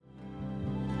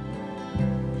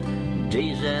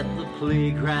Days at the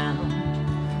playground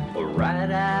or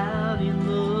right out in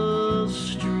the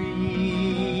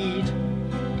street.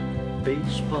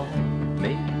 Baseball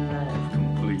made life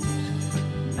complete.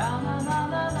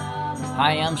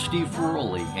 Hi, I'm Steve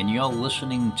Ferroli, and you're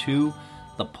listening to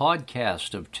the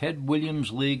podcast of Ted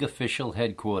Williams League Official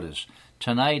Headquarters.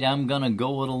 Tonight I'm going to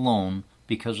go it alone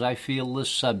because I feel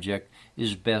this subject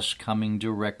is best coming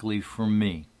directly from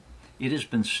me. It has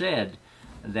been said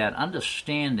that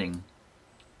understanding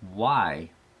why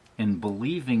and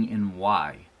believing in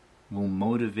why will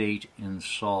motivate and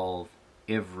solve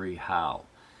every how.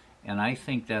 And I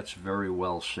think that's very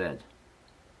well said.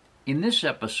 In this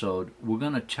episode, we're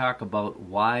going to talk about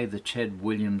why the Ted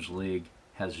Williams League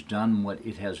has done what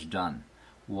it has done,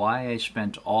 why I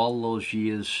spent all those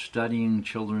years studying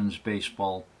children's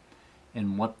baseball,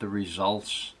 and what the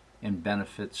results and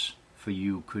benefits for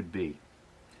you could be.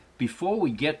 Before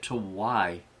we get to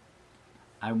why,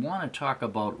 I want to talk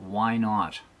about why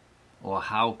not, or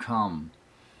how come,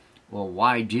 or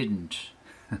why didn't.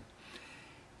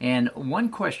 And one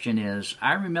question is,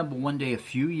 I remember one day a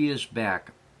few years back,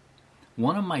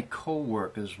 one of my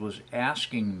co-workers was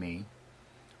asking me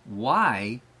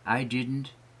why I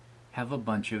didn't have a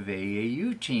bunch of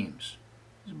AAU teams.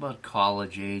 It was about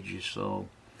college age or so.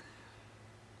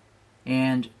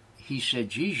 And he said,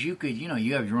 geez, you could,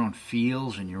 you have your own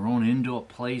fields and your own indoor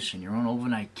place and your own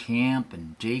overnight camp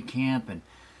and day camp, and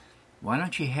why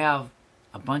don't you have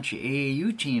a bunch of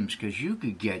AAU teams? Because you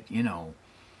could get, a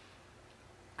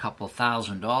couple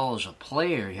 $1,000 a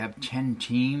player. You have 10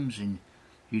 teams and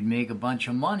you'd make a bunch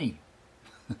of money.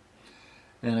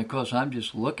 And of course, I'm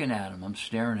just looking at him, I'm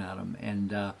staring at him.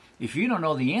 And if you don't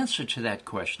know the answer to that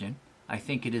question, I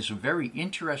think it is a very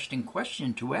interesting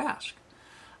question to ask.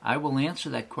 I will answer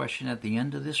that question at the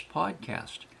end of this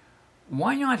podcast.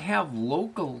 Why not have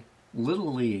local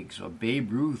Little Leagues or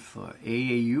Babe Ruth or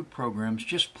AAU programs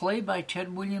just play by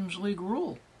Ted Williams League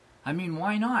rule? I mean,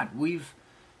 why not? We've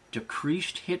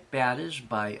decreased hit batters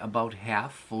by about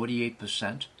half,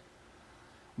 48%.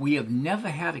 We have never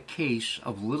had a case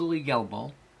of Little League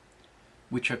elbow,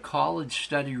 which a college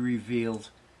study revealed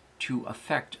to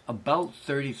affect about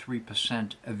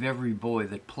 33% of every boy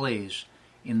that plays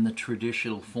in the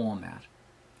traditional format.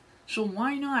 So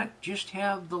why not just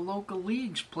have the local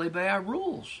leagues play by our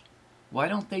rules? Why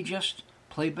don't they just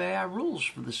play by our rules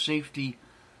for the safety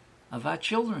of our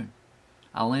children?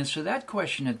 I'll answer that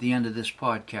question at the end of this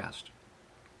podcast.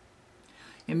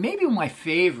 And maybe my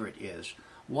favorite is,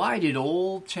 why didn't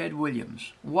old Ted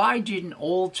Williams,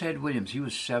 he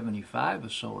was 75 or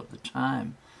so at the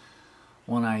time,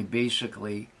 when I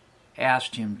basically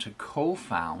asked him to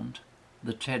co-found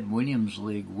the Ted Williams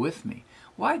League with me.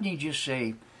 Why didn't he just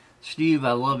say, Steve,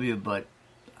 I love you, but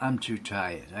I'm too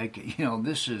tired.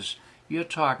 You're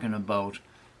talking about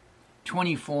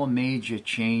 24 major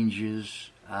changes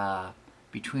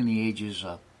between the ages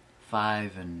of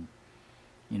 5 and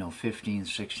 15,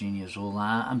 16 years old.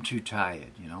 I'm too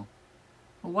tired, Well,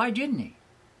 why didn't he?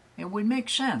 It would make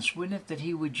sense, wouldn't it, that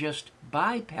he would just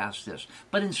bypass this.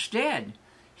 But instead,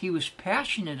 he was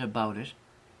passionate about it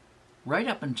right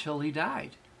up until he died.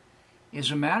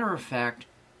 As a matter of fact,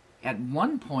 at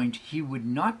one point, he would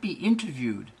not be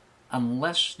interviewed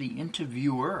unless the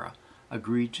interviewer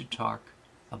agreed to talk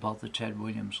about the Ted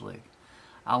Williams League.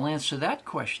 I'll answer that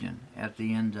question at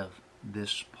the end of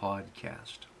this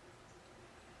podcast.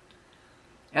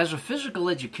 As a physical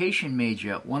education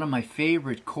major, one of my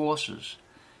favorite courses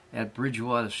at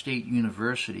Bridgewater State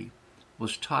University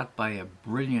was taught by a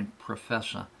brilliant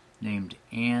professor named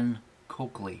Ann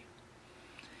Coakley.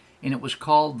 And it was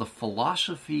called The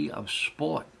Philosophy of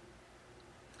Sport.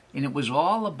 And it was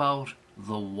all about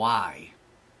the why.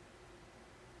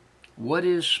 What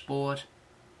is sport,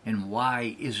 and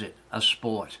why is it a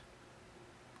sport?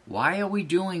 Why are we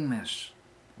doing this?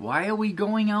 Why are we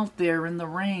going out there in the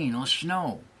rain or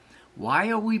snow? Why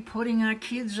are we putting our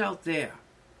kids out there?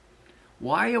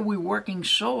 Why are we working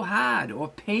so hard or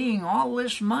paying all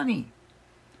this money?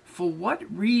 For what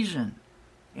reason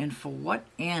and for what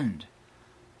end?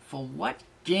 For what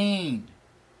gain?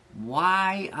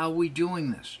 Why are we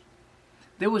doing this?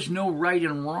 There was no right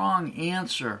and wrong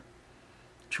answer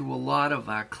to a lot of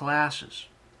our classes,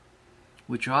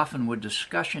 which often were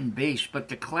discussion-based, but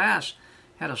the class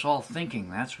had us all thinking,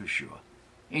 that's for sure,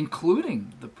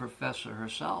 including the professor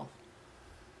herself.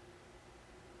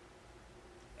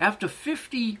 After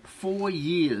 54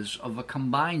 years of a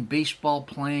combined baseball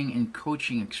playing and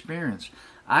coaching experience,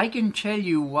 I can tell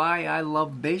you why I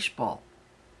love baseball,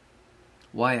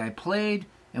 why I played,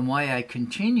 and why I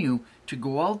continue to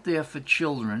go out there for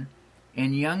children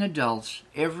and young adults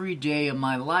every day of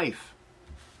my life.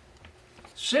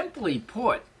 Simply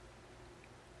put,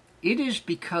 it is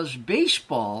because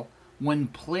baseball, when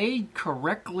played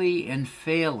correctly and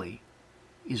fairly,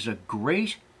 is a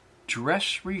great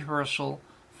dress rehearsal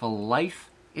for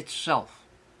life itself.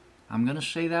 I'm going to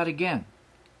say that again.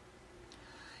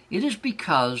 It is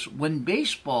because when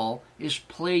baseball is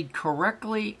played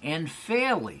correctly and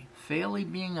fairly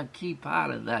being a key part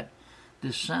of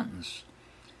this sentence,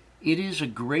 it is a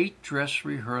great dress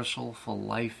rehearsal for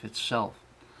life itself.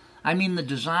 I mean, the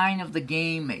design of the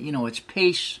game, its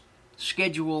pace,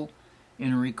 schedule,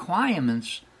 and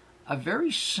requirements are very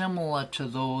similar to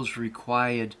those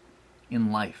required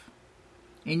in life.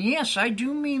 And yes, I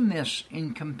do mean this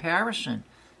in comparison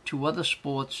to other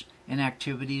sports and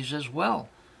activities as well.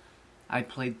 I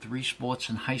played 3 sports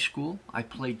in high school. I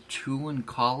played 2 in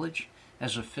college.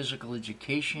 As a physical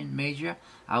education major,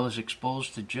 I was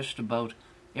exposed to just about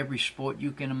every sport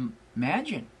you can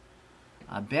imagine.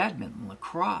 Badminton,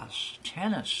 lacrosse,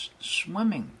 tennis,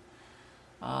 swimming,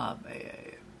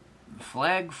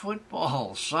 flag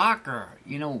football, soccer,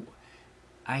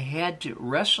 I had to,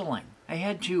 wrestling, I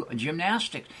had to,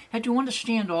 gymnastics, had to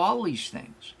understand all these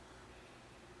things.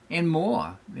 And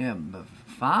more,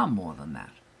 far more than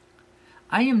that.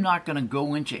 I am not going to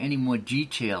go into any more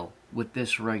detail with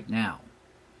this right now,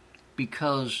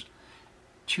 because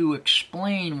to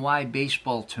explain why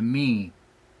baseball to me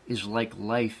is like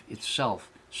life itself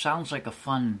sounds like a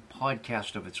fun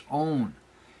podcast of its own,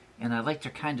 and I'd like to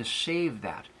kind of save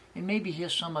that and maybe hear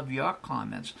some of your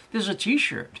comments. There's a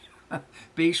t-shirt,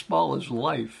 baseball is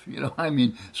life,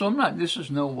 so I'm not, this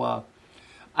is no,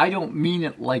 I don't mean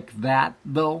it like that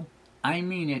though, I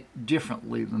mean it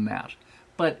differently than that,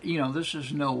 but this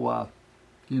is no,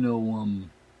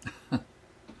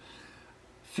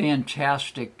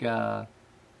 fantastic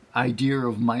idea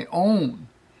of my own.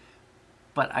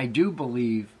 But I do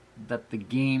believe that the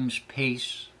game's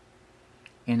pace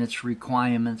and its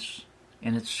requirements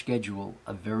and its schedule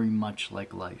are very much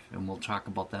like life, and we'll talk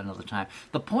about that another time.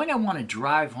 The point I want to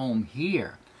drive home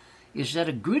here is that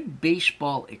a good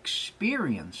baseball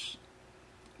experience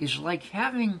is like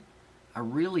having a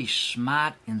really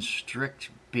smart and strict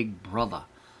big brother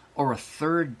or a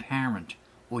third parent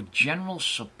or general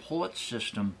support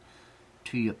system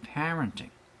to your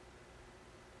parenting.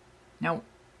 Now,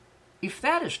 if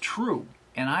that is true,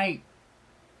 and I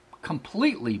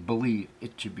completely believe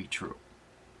it to be true,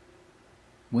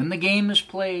 when the game is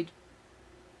played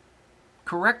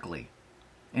correctly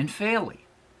and fairly,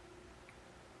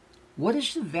 what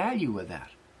is the value of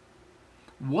that?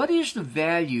 What is the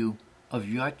value of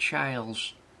your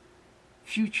child's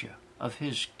future, of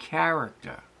his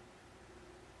character?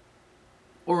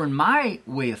 Or in my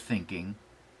way of thinking,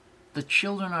 the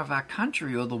children of our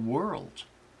country or the world.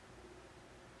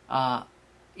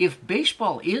 If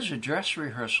baseball is a dress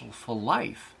rehearsal for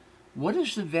life, what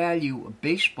is the value of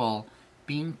baseball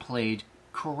being played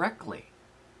correctly?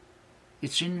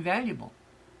 It's invaluable.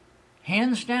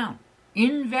 Hands down,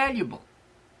 invaluable.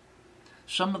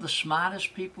 Some of the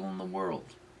smartest people in the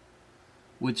world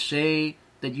would say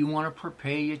that you want to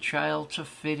prepare your child to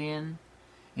fit in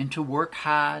and to work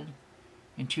hard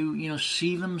and to,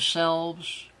 see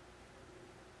themselves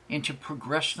and to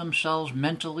progress themselves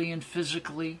mentally and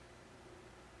physically.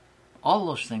 All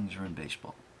those things are in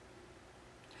baseball.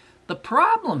 The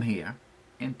problem here,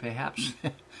 and perhaps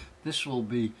this will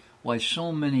be why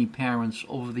so many parents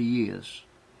over the years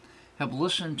have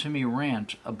listened to me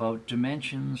rant about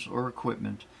dimensions or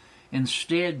equipment and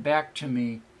stared back to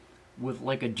me with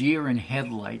like a deer in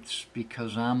headlights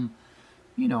because I'm,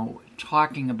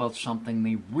 talking about something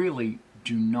they really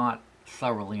do not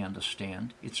thoroughly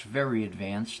understand. It's very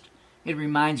advanced. It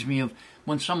reminds me of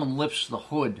when someone lifts the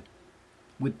hood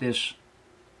with this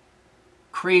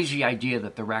crazy idea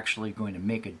that they're actually going to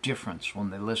make a difference when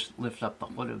they lift up the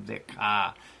hood of their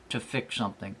car to fix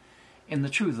something. And the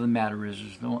truth of the matter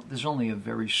is there's only a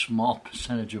very small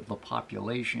percentage of the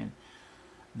population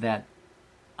that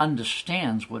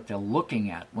understands what they're looking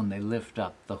at when they lift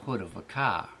up the hood of a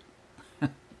car.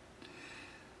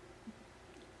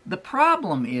 The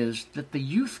problem is that the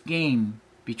youth game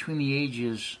between the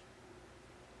ages,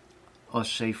 or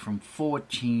say from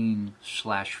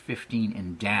 14/15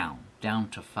 and down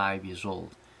to 5 years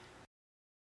old,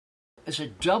 is a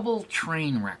double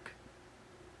train wreck.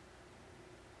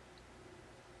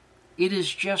 It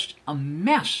is just a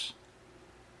mess.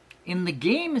 In the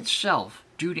game itself,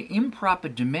 due to improper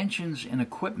dimensions and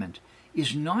equipment,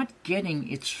 is not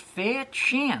getting its fair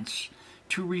chance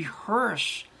to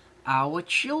rehearse our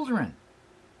children.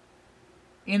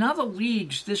 In other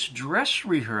leagues, this dress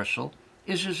rehearsal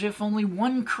is as if only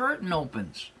one curtain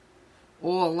opens,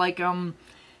 or like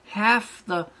half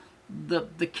the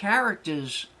the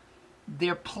characters,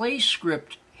 their play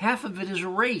script, half of it is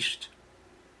erased.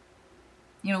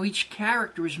 Each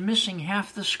character is missing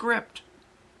half the script.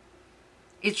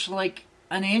 It's like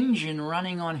an engine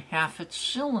running on half its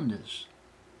cylinders.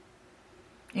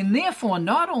 And therefore,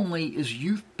 not only is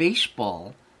youth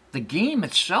baseball, the game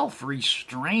itself,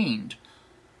 restrained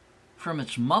from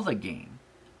its mother game,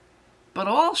 but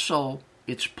also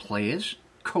its players,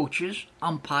 coaches,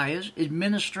 umpires,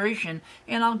 administration,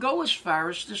 and I'll go as far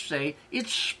as to say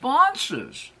its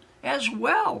sponsors as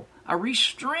well are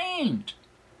restrained.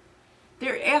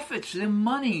 Their efforts, their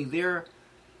money, their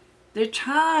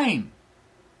time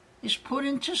is put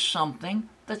into something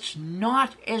that's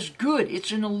not as good.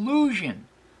 It's an illusion.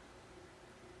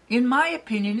 In my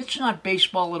opinion, it's not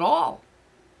baseball at all.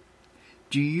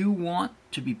 Do you want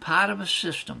to be part of a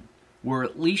system where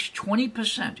at least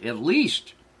 20%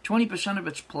 of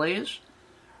its players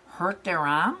hurt their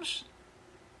arms?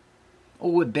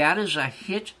 Or where batters are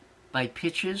hit by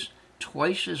pitches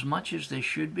twice as much as they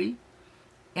should be?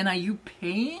 And are you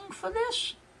paying for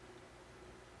this?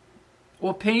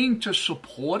 Or paying to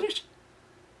support it?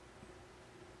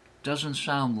 Doesn't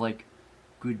sound like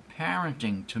good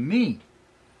parenting to me.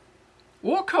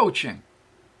 Or coaching.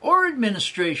 Or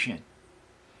administration.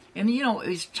 And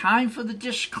it's time for the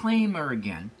disclaimer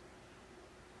again.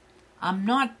 I'm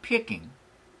not picking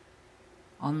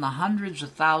on the hundreds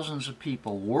of thousands of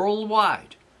people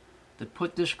worldwide that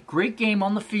put this great game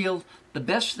on the field the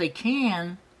best they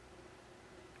can.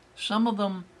 Some of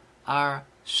them are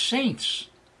saints.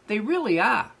 They really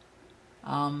are.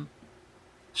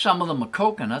 Some of them are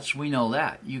coconuts. We know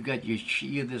that.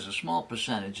 There's a small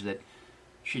percentage that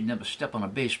should never step on a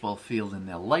baseball field in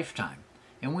their lifetime,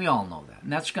 and we all know that.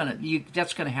 And that's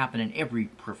gonna happen in every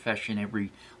profession,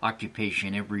 every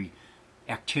occupation, every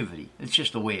activity. It's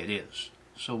just the way it is.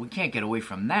 So we can't get away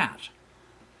from that.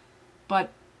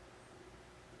 But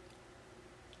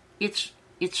it's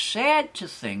sad to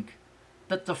think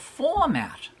that the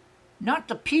format, not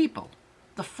the people,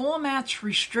 the format's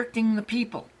restricting the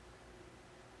people.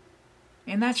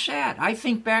 And that's sad. I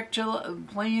think back to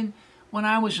playing when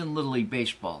I was in Little League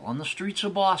Baseball on the streets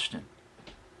of Boston.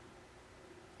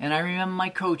 And I remember my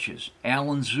coaches.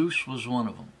 Alan Zeus was one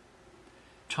of them.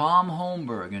 Tom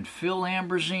Holmberg and Phil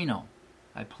Ambrosino.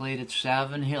 I played at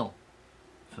Savin Hill.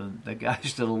 For the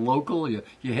guys that are local, you're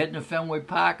heading to Fenway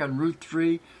Park on Route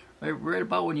 3, right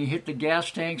about when you hit the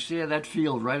gas tanks there, that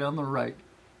field right on the right.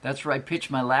 That's where I pitched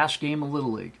my last game of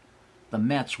Little League. The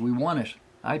Mets, we won it.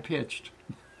 I pitched.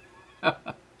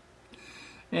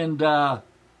 And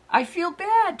I feel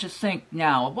bad to think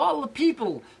now of all the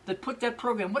people that put that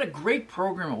program. What a great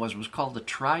program it was. It was called the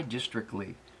Tri-District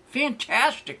League.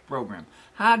 Fantastic program.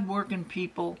 Hard-working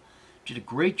people. Did a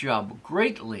great job.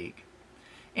 Great league.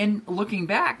 And looking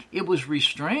back, it was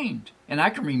restrained. And I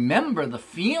can remember the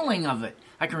feeling of it.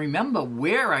 I can remember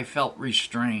where I felt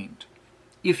restrained.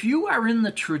 If you are in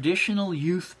the traditional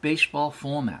youth baseball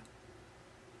format,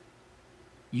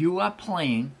 you are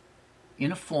playing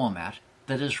in a format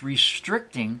that is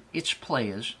restricting its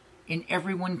players and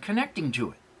everyone connecting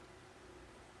to it.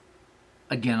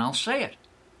 Again, I'll say it.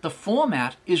 The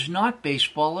format is not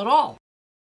baseball at all.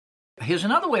 Here's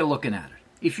another way of looking at it.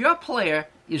 If your player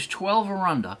is 12 or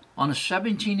under on a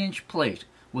 17-inch plate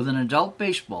with an adult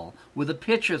baseball with a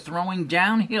pitcher throwing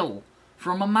downhill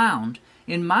from a mound,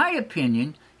 in my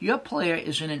opinion, your player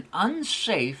is in an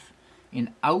unsafe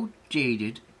and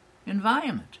outdated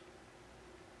environment.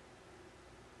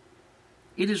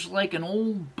 It is like an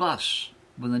old bus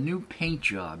with a new paint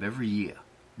job every year.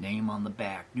 Name on the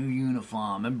back, new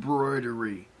uniform,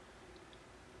 embroidery.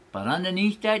 But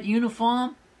underneath that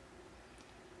uniform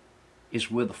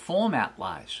is where the format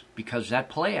lies, because that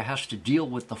player has to deal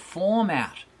with the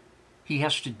format. He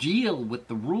has to deal with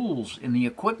the rules and the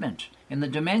equipment and the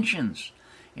dimensions.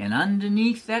 And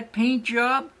underneath that paint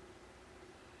job,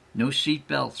 no seat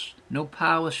belts, no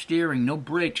power steering, no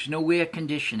brakes, no air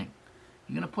conditioning.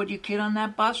 You going to put your kid on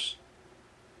that bus?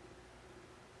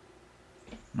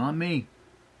 Not me.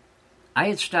 I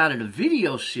had started a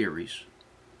video series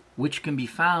which can be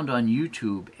found on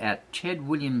YouTube at Ted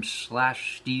Williams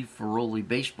 /Steve Ferroli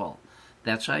Baseball.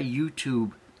 That's our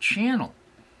YouTube channel.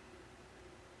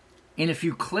 And if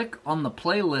you click on the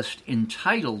playlist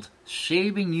entitled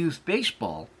Saving Youth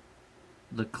Baseball,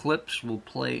 the clips will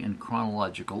play in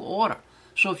chronological order.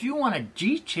 So if you want a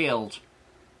detailed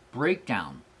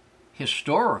breakdown,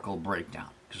 historical breakdown,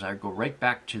 because I go right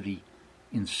back to the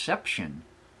inception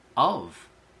of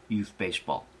youth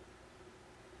baseball,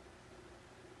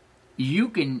 you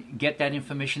can get that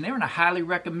information there, and I highly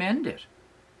recommend it.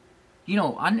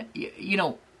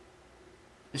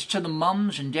 It's to the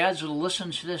mums and dads that'll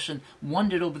listen to this and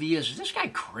wondered over the years, is this guy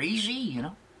crazy,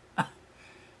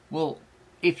 Well,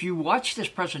 if you watch this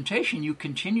presentation, you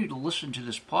continue to listen to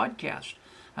this podcast,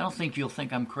 I don't think you'll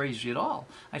think I'm crazy at all.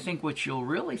 I think what you'll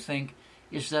really think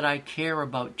is that I care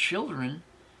about children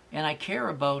and I care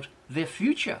about their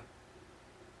future.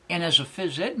 And as a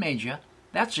phys ed major,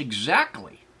 that's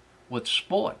exactly what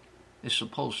sport is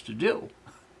supposed to do,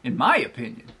 in my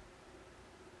opinion.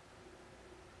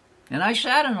 And I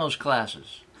sat in those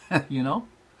classes, I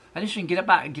just didn't get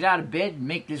out of bed and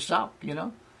make this up,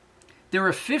 There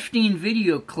are 15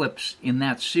 video clips in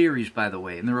that series, by the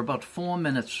way, and they're about 4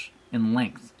 minutes in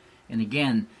length. And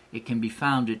again, it can be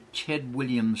found at Ted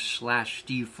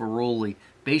Williams/Steve Ferroli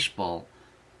Baseball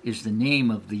is the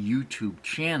name of the YouTube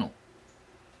channel.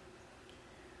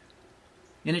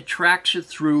 And it tracks it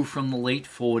through from the late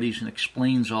 40s and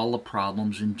explains all the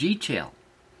problems in detail.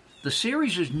 The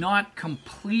series is not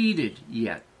completed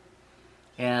yet,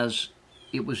 as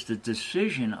it was the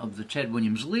decision of the Ted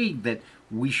Williams League that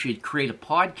we should create a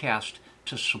podcast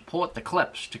to support the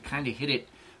clips, to kind of hit it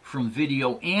from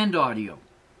video and audio.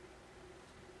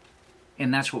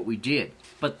 And that's what we did.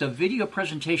 But the video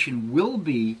presentation will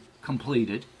be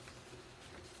completed,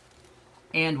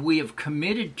 and we have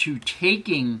committed to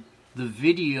taking the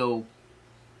video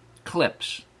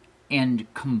clips and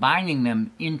combining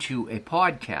them into a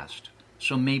podcast.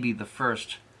 So maybe the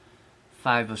first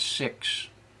 5 or 6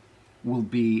 will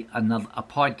be a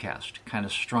podcast kind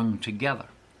of strung together.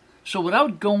 So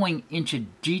without going into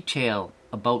detail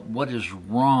about what is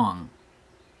wrong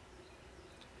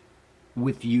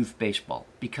with youth baseball,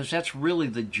 because that's really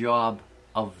the job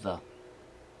of the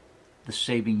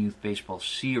Saving Youth Baseball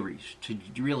series, to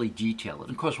really detail it.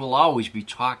 Of course, we'll always be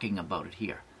talking about it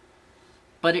here.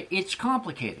 But it's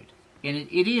complicated. And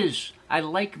it is, I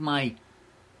like my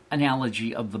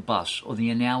analogy of the bus, or the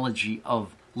analogy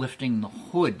of lifting the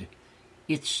hood.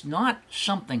 It's not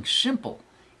something simple.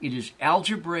 It is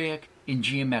algebraic and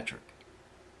geometric.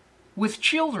 With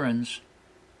children's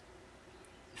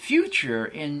future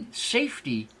and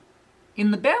safety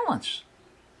in the balance.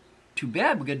 Too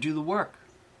bad we got to do the work.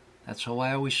 That's how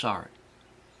I always saw it.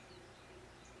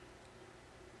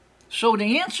 So to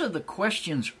answer the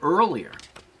questions earlier,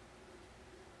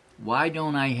 why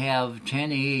don't I have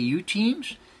 10 AAU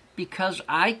teams? Because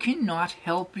I cannot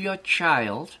help your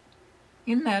child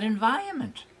in that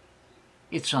environment.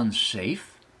 It's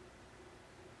unsafe.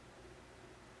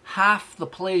 Half the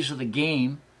plays of the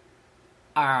game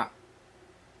are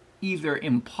either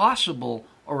impossible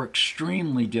or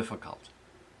extremely difficult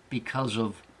because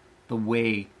of the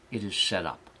way it is set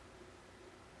up.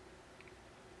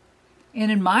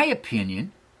 And in my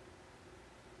opinion,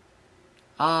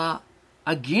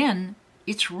 again,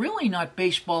 it's really not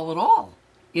baseball at all.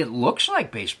 It looks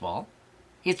like baseball.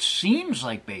 It seems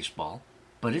like baseball,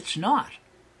 but it's not.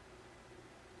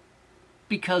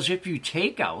 Because if you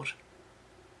take out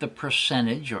the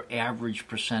percentage or average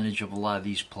percentage of a lot of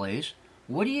these plays,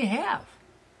 what do you have?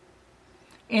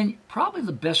 And probably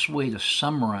the best way to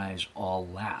summarize all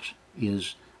that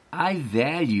is I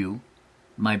value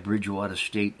my Bridgewater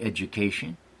State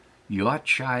education, your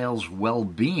child's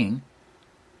well-being,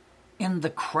 and the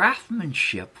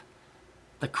craftsmanship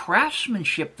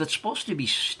that's supposed to be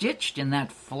stitched in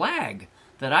that flag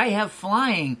that I have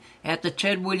flying at the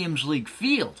Ted Williams League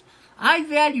field. I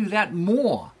value that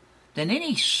more than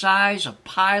any size of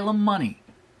pile of money.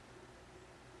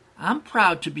 I'm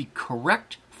proud to be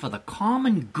correct for the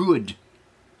common good.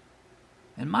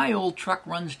 And my old truck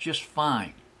runs just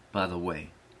fine, by the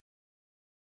way.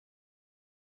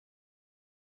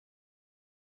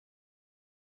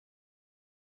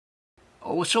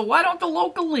 Oh, so why don't the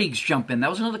local leagues jump in? That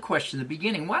was another question at the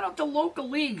beginning. Why don't the local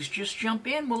leagues just jump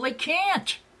in? Well, they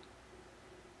can't.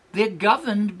 They're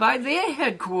governed by their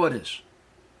headquarters.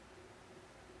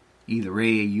 Either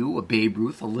AAU or Babe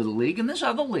Ruth or Little League, and there's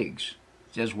other leagues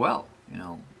as well,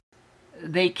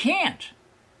 They can't.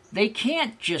 They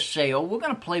can't just say, oh, we're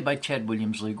going to play by Ted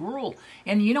Williams League rule.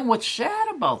 And you know what's sad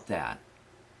about that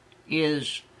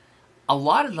is a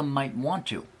lot of them might want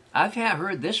to. I've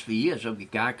heard this for years.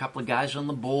 I've got a couple of guys on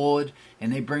the board,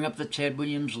 and they bring up the Ted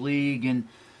Williams League, and,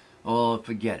 oh,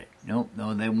 forget it. No,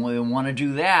 they want to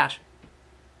do that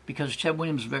because Ted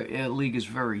Williams League is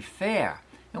very fair.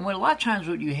 And a lot of times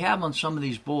what you have on some of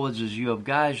these boards is you have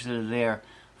guys that are there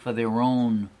for their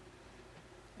own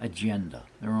agenda,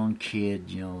 their own kid,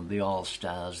 the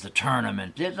All-Stars, the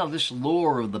tournament. There's this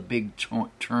lure of the big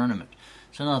tournament.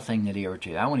 It's another thing that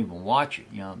irritates. I won't even watch it.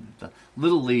 The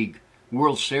Little League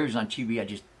World Series on TV,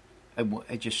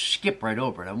 I just skip right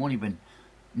over it. I won't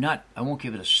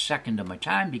give it a second of my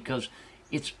time because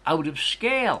it's out of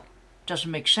scale.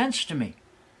 doesn't make sense to me.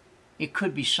 It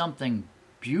could be something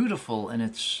beautiful, and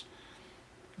it's,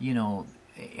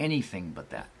 anything but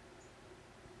that.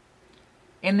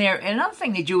 And another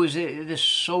thing they do is this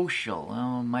social.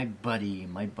 Oh, my buddy.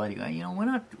 We're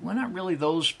not really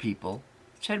those people.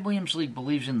 Ted Williams League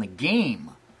believes in the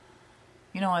game.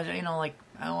 Like,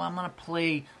 oh, I'm going to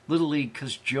play Little League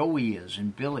because Joey is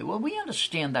and Billy. Well, we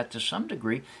understand that to some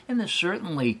degree, and there's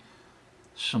certainly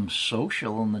some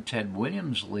social in the Ted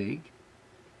Williams League.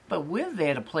 But we're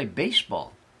there to play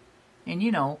baseball. And,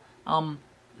 the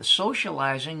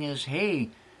socializing is, hey,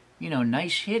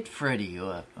 nice hit, Freddie,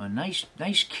 or a nice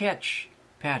catch,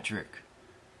 Patrick.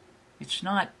 It's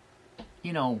not,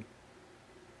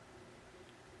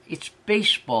 it's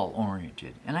baseball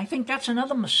oriented. And I think that's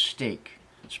another mistake,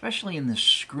 especially in this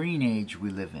screen age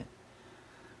we live in.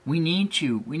 We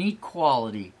need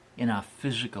quality in our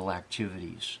physical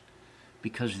activities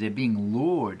because they're being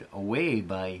lured away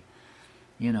by,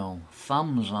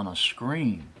 thumbs on a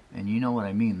screen. And you know what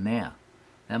I mean there.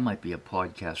 That might be a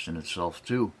podcast in itself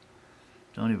too.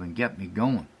 Don't even get me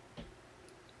going.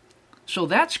 So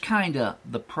that's kind of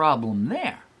the problem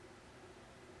there.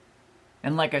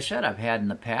 And like I said, I've had in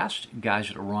the past guys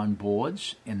that are on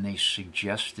boards and they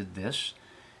suggested this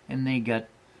and they got,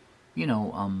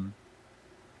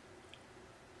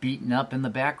 beaten up in the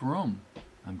back room.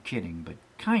 I'm kidding, but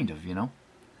kind of,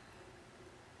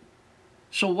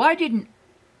 So why didn't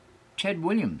Ted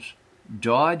Williams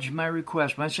dodge my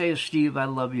request? When I say, Steve, I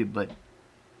love you, but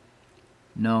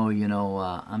no,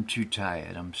 I'm too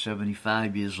tired. I'm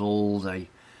 75 years old. I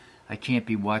can't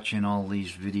be watching all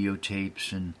these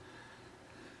videotapes and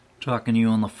talking to you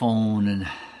on the phone, and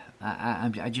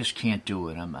I just can't do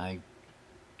it. I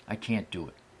can't do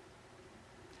it.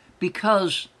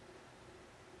 Because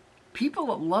people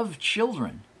that love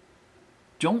children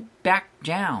don't back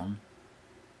down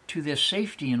to their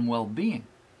safety and well-being.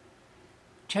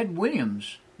 Ted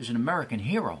Williams is an American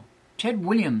hero. Ted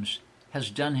Williams has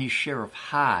done his share of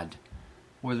hard,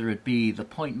 whether it be the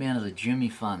point man of the Jimmy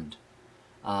Fund,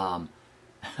 a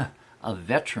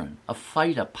veteran, a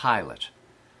fighter pilot,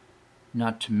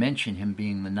 not to mention him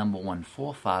being the number one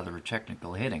forefather of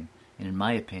technical hitting, and in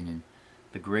my opinion,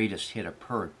 the greatest hitter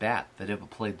per at bat that ever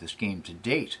played this game to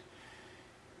date.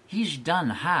 He's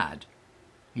done hard.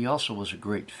 He also was a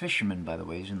great fisherman, by the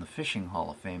way. He's in the Fishing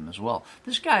Hall of Fame as well.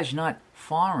 This guy's not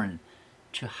foreign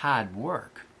to hard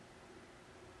work.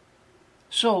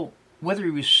 So, whether he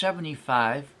was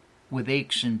 75 with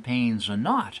aches and pains or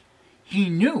not, he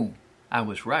knew I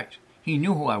was right. He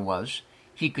knew who I was.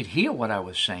 He could hear what I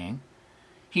was saying.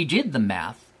 He did the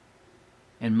math.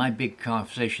 And my big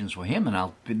conversations with him,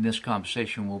 and this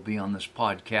conversation will be on this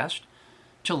podcast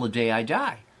till the day I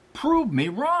die. Prove me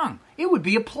wrong. It would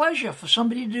be a pleasure for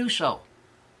somebody to do so.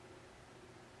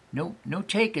 No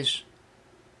takers.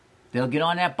 They'll get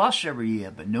on that bus every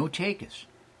year, but no takers.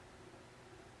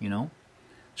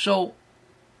 So,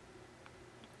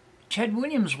 Ted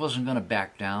Williams wasn't going to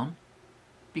back down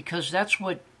because that's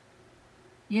what,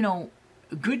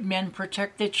 good men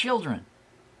protect their children.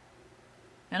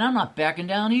 And I'm not backing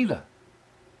down either.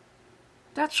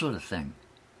 That sort of thing.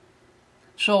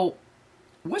 So,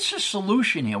 what's the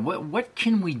solution here? What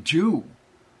can we do?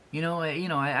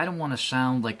 I don't want to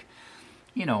sound like,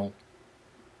 we're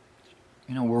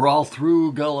all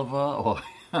through Gulliver, or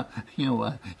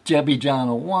Debbie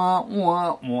Downer, wah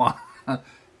wah wah.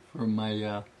 For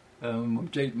my, I'm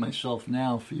dating myself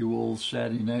now for you old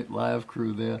Saturday Night Live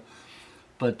crew there.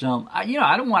 But I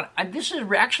don't want. This is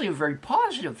actually a very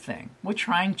positive thing. We're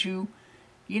trying to,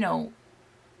 make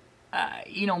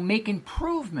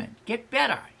improvement, get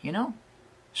better.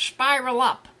 Spiral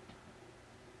up.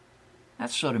 That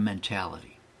sort of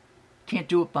mentality. Can't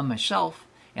do it by myself.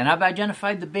 And I've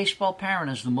identified the baseball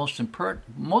parent as the most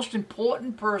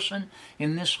important person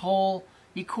in this whole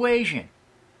equation.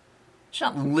 It's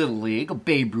not Little League or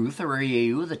Babe Ruth or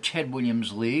AAU, the Ted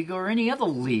Williams League, or any other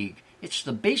league. It's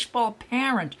the baseball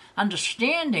parent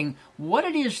understanding what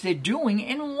it is they're doing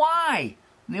and why.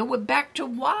 We're back to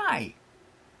why.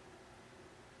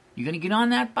 You're going to get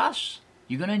on that bus?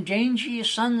 You're going to endanger your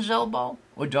son's elbow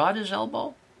or daughter's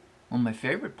elbow? One of my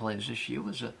favorite players this year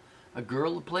was a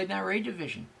girl who played in our A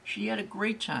division. She had a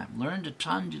great time, learned a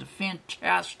ton, did a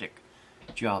fantastic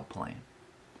job playing.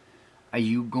 Are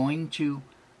you going to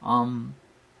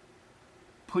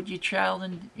put your child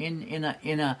in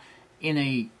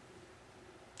a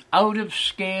out of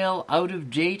scale, out of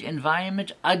date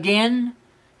environment again,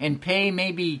 and pay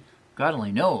maybe God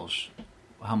only knows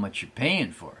how much you're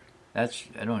paying for it?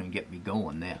 I don't even get me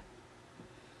going there.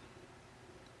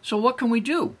 So what can we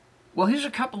do? Well, here's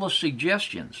a couple of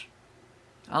suggestions.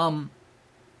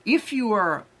 If you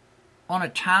are on a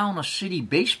town or city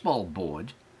baseball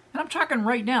board, and I'm talking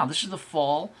right now, this is the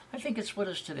fall, I think it's what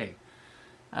is today,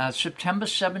 September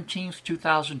 17th,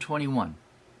 2021.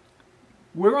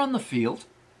 We're on the field.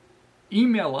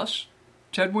 Email us,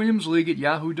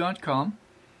 tedwilliamsleague@yahoo.com.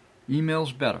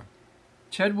 Email's better.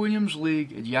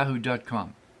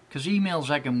 tedwilliamsleague@yahoo.com. Because emails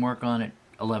I can work on at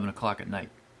 11 o'clock at night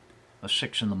or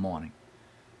 6 in the morning.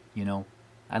 You know,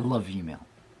 I love email.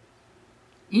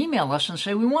 Email us and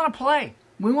say, we want to play.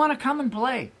 We want to come and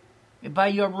play by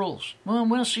your rules. Well,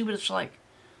 we'll see what it's like.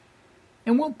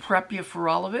 And we'll prep you for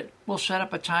all of it. We'll set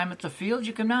up a time at the field.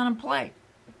 You come down and play.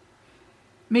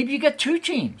 Maybe you get 2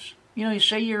 teams. You know, you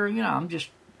say you're, I'm just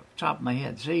top of my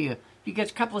head. Say you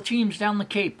get a couple of teams down the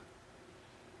Cape.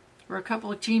 Or a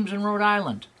couple of teams in Rhode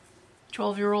Island.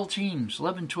 12-year-old teams,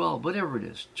 11, 12, whatever it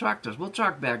is. Talk to us. We'll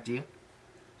talk back to you.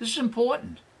 This is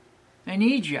important. I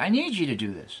need you. I need you to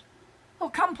do this. Well,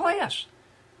 come play us.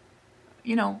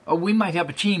 You know, or we might have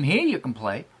a team here you can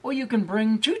play, or you can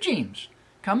bring 2 teams.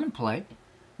 Come and play.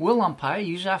 We'll umpire,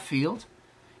 use our field,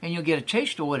 and you'll get a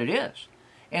taste of what it is.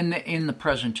 And in the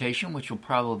presentation, which will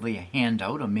probably be a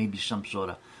handout or maybe some sort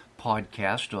of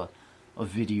podcast or a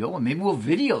video, or maybe we'll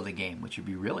video the game, which would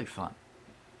be really fun.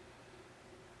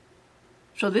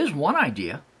 So there's one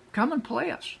idea. Come and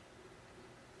play us.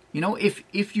 You know,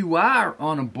 if you are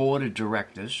on a board of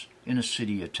directors in a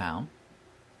city or town,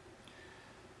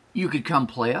 you could come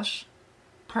play us.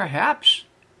 Perhaps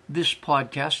this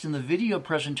podcast and the video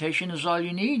presentation is all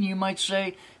you need. And you might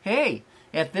say, hey,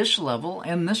 at this level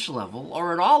and this level,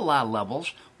 or at all our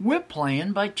levels, we're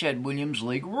playing by Ted Williams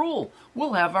League rule.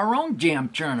 We'll have our own damn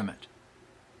tournament.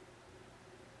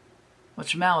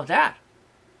 What's the matter with that?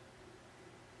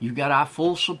 You got our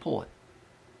full support.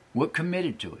 We're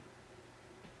committed to it.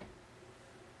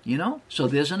 You know? So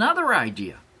there's another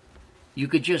idea. You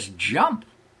could just jump.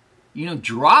 You know,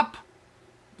 drop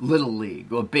Little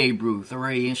League or Babe Ruth or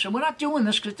A. And so we're not doing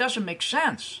this because it doesn't make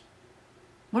sense.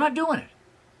 We're not doing it.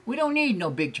 We don't need no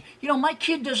big... my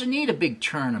kid doesn't need a big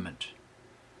tournament.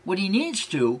 What he needs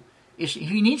to is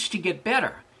he needs to get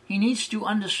better. He needs to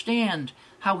understand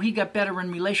how he got better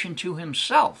in relation to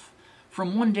himself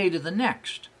from one day to the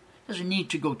next. Doesn't need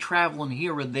to go traveling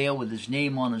here or there with his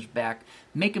name on his back,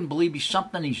 make him believe he's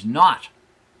something he's not.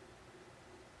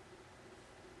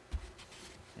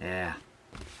 Yeah.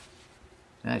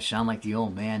 I sound like the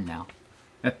old man now.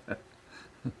 It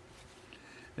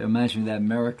reminds me of that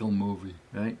Miracle movie,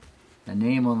 right? The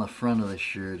name on the front of the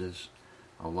shirt is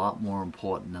a lot more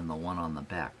important than the one on the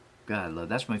back. God,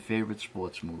 that's my favorite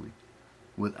sports movie.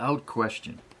 Without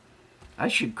question. I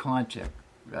should contact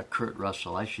Kurt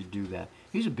Russell. I should do that.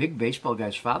 He's a big baseball guy.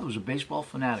 His father was a baseball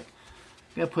fanatic.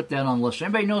 Got to put that on the list.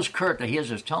 Anybody knows Kurt that hears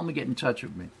this, tell him to get in touch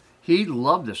with me. He'd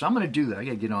love this. I'm going to do that. I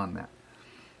got to get on that.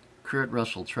 Kurt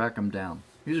Russell, track him down.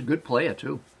 He's a good player,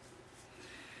 too.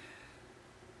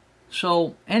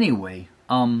 So, anyway,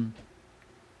 so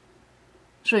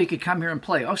you could come here and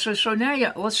play. Oh, so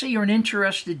now, let's say you're an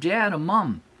interested dad or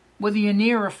mom. Whether you're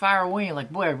near or far away, you're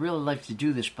like, boy, I'd really like to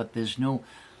do this, but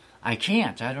I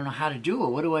can't. I don't know how to do it.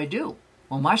 What do I do?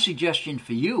 Well, my suggestion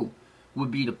for you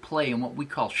would be to play in what we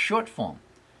call short form.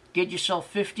 Get yourself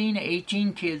 15 to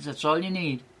 18 kids, that's all you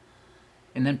need,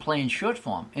 and then play in short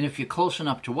form. And if you're close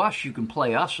enough to us, you can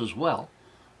play us as well.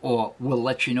 Or we'll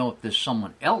let you know if there's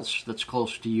someone else that's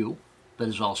close to you that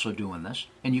is also doing this,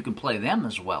 and you can play them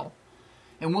as well.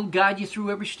 And we'll guide you through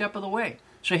every step of the way.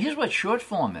 So here's what short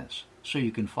form is, so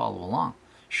you can follow along.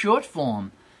 Short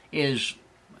form is,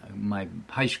 my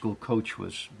high school coach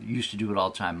used to do it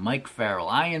all the time, Mike Farrell.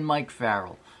 Iron Mike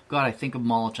Farrell. God, I think of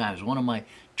him all the time. He's one of my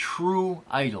true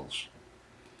idols.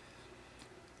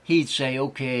 He'd say,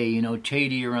 okay,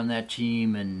 Tatey, you're on that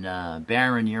team, and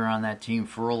Barron, you're on that team,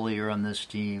 Ferroli, you're on this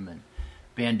team, and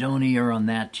Bandoni, you're on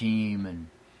that team, and,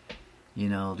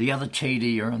 the other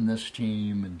Tatey, you're on this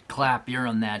team, and Clapp, you're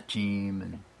on that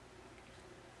team,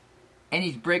 and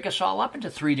he'd break us all up into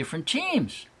 3 different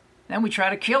teams. Then we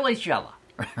try to kill each other,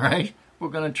 right? We're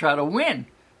going to try to win.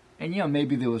 And,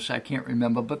 maybe there was, I can't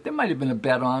remember, but there might have been a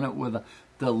bet on it where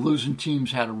the losing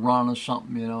teams had a run or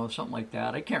something, something like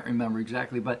that. I can't remember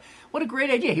exactly, but what a great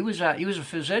idea. He was a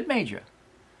phys ed major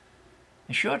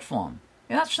in short form.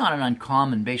 And that's not an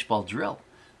uncommon baseball drill.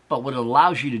 But what it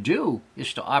allows you to do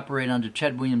is to operate under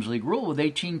Ted Williams League rule with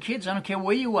 18 kids. I don't care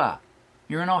where you are.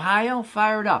 You're in Ohio,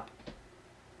 fire it up.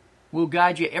 We'll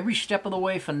guide you every step of the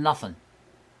way for nothing.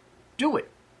 Do it.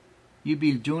 You'd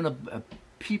be doing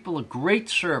people a great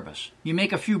service. You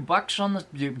make a few bucks on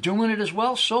doing it as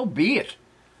well, so be it.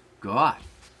 God,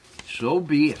 so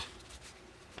be it.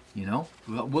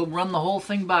 We'll run the whole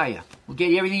thing by you. We'll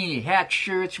get you everything you need, hats,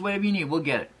 shirts, whatever you need. We'll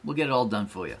get it. We'll get it all done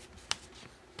for you.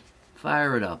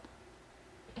 Fire it up.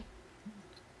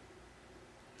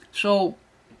 So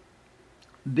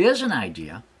there's an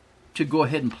idea to go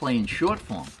ahead and play in short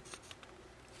form.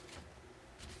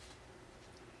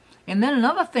 And then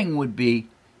another thing would be,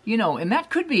 and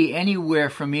that could be anywhere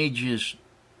from ages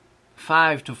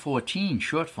 5 to 14,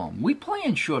 short form. We play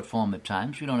in short form at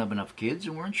times. We don't have enough kids,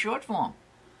 and we're in short form.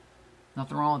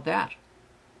 Nothing wrong with that.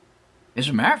 As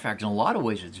a matter of fact, in a lot of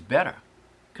ways, it's better.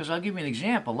 Because I'll give you an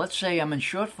example. Let's say I'm in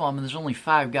short form and there's only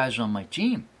 5 guys on my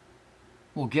team.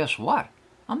 Well, guess what?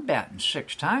 I'm batting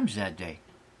 6 times that day.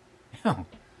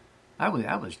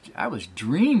 I was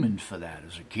dreaming for that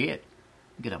as a kid.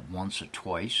 I'd get up once or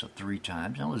twice or 3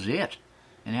 times. That was it.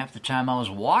 And half the time I was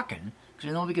walking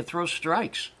because nobody could throw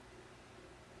strikes.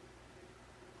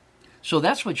 So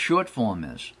that's what short form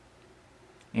is.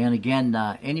 And again,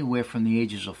 anywhere from the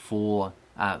ages of 4,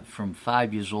 from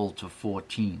 5 years old to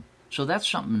 14. So that's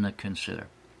something to consider.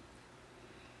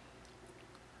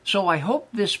 So I hope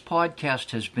this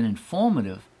podcast has been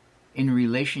informative in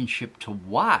relationship to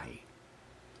why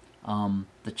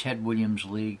the Ted Williams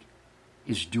League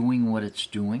is doing what it's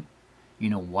doing.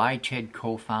 Why Ted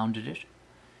co-founded it.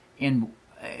 And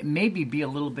maybe be a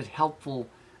little bit helpful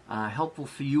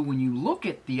for you when you look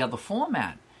at the other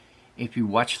format. If you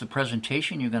watch the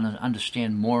presentation, you're going to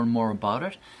understand more and more about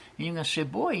it. And you're going to say,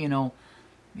 boy,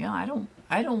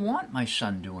 I don't want my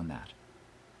son doing that.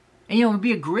 And it would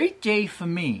be a great day for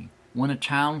me when a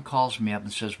town calls me up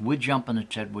and says, we're jumping a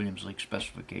Ted Williams League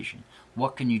specification.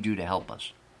 What can you do to help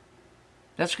us?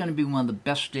 That's going to be one of the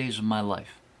best days of my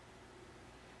life.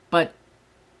 But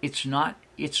it's not,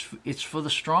 it's for the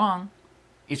strong.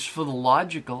 It's for the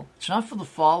logical. It's not for the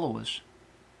followers.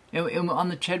 And on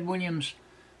the Ted Williams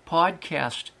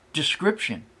podcast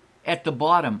description, at the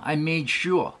bottom, I made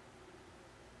sure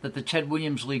that the Ted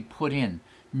Williams League put in,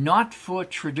 not for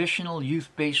traditional youth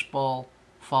baseball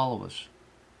followers.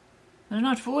 They're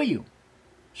not for you.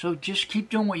 So just keep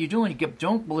doing what you're doing.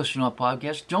 Don't listen to our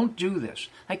podcast. Don't do this.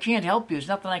 I can't help you. There's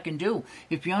nothing I can do.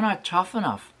 If you're not tough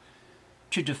enough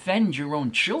to defend your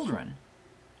own children,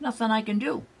 nothing I can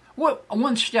do. Well,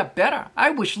 one step better.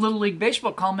 I wish Little League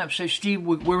Baseball call me up and say, Steve,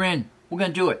 we're in. We're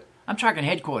going to do it. I'm talking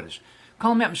headquarters.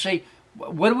 Call me up and say,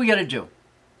 what do we got to do?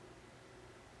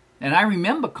 And I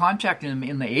remember contacting them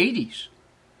in the 80s.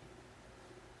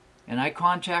 And I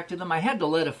contacted them. I had the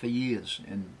letter for years.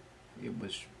 And it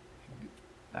was,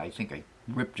 I think I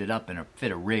ripped it up in a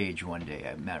fit of rage one day,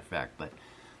 as a matter of fact. But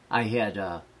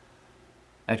I'd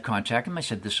contacted them. I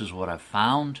said, this is what I've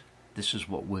found. This is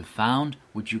what we've found.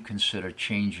 Would you consider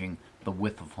changing the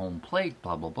width of home plate?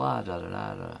 Blah, blah, blah, da, da,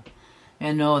 da, da.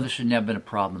 And no, this has never been a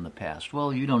problem in the past.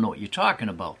 Well, you don't know what you're talking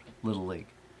about, Little League.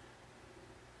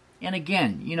 And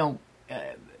again,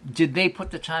 did they put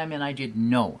the time in? I did.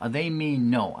 No. They mean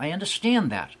no. I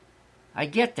understand that. I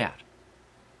get that.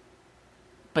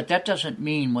 But that doesn't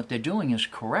mean what they're doing is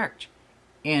correct.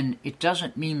 And it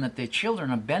doesn't mean that their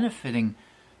children are benefiting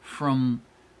from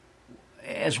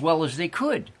as well as they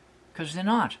could, because they're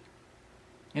not.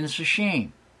 And it's a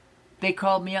shame. They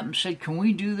called me up and said, can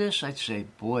we do this? I'd say,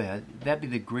 boy, that'd be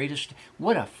the greatest.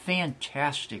 What a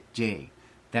fantastic day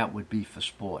that would be for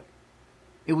sport.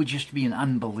 It would just be an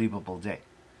unbelievable day.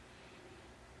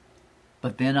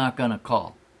 But they're not going to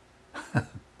call.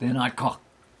 They're not calling.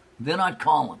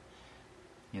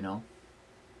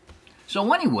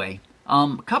 So anyway,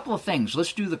 a couple of things.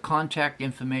 Let's do the contact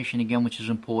information again, which is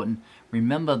important.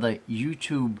 Remember the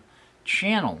YouTube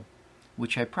channel,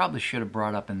 which I probably should have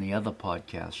brought up in the other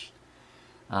podcasts,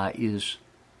 is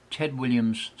Ted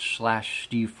Williams /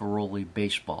 Steve Ferroli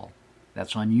Baseball.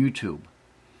 That's on YouTube.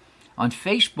 On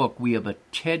Facebook, we have a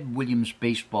Ted Williams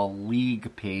Baseball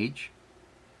League page.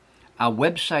 Our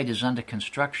website is under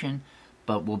construction,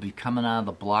 but we'll be coming out of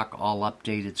the block all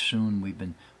updated soon. We've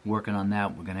been working on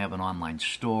that. We're going to have an online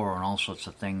store and all sorts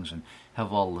of things and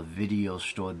have all the videos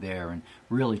stored there and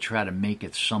really try to make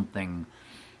it something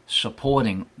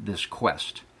supporting this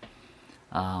quest.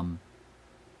 And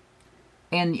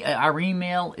our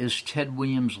email is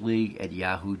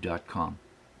tedwilliamsleague@yahoo.com.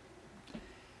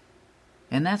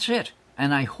 And that's it.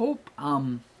 And I hope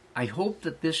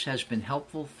that this has been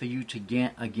helpful for you to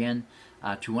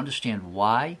to understand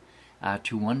why,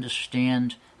 to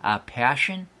understand our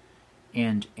passion,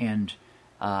 and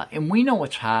we know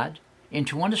it's hard, and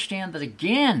to understand that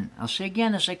again, I'll say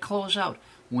again as I close out,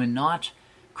 we're not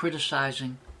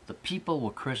criticizing the people,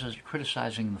 we're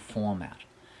criticizing the format,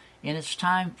 and it's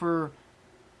time for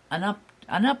an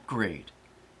upgrade.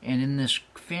 And in this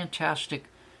fantastic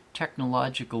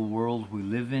technological world we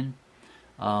live in,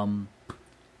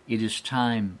 it is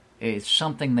time. It's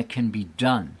something that can be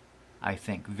done, I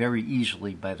think, very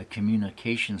easily by the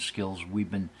communication skills we've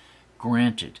been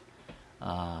granted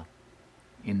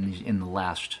in the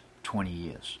last 20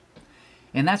 years.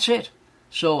 And that's it.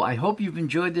 So I hope you've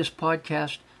enjoyed this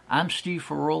podcast. I'm Steve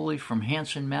Ferroli from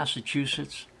Hanson,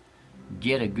 Massachusetts.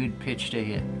 Get a good pitch to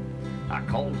hit. I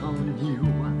called on you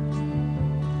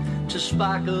to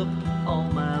spark up all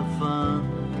my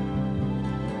fun.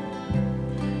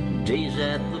 Days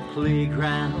at the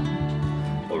playground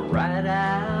or right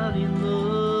out in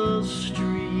the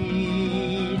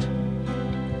street.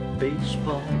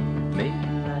 Baseball made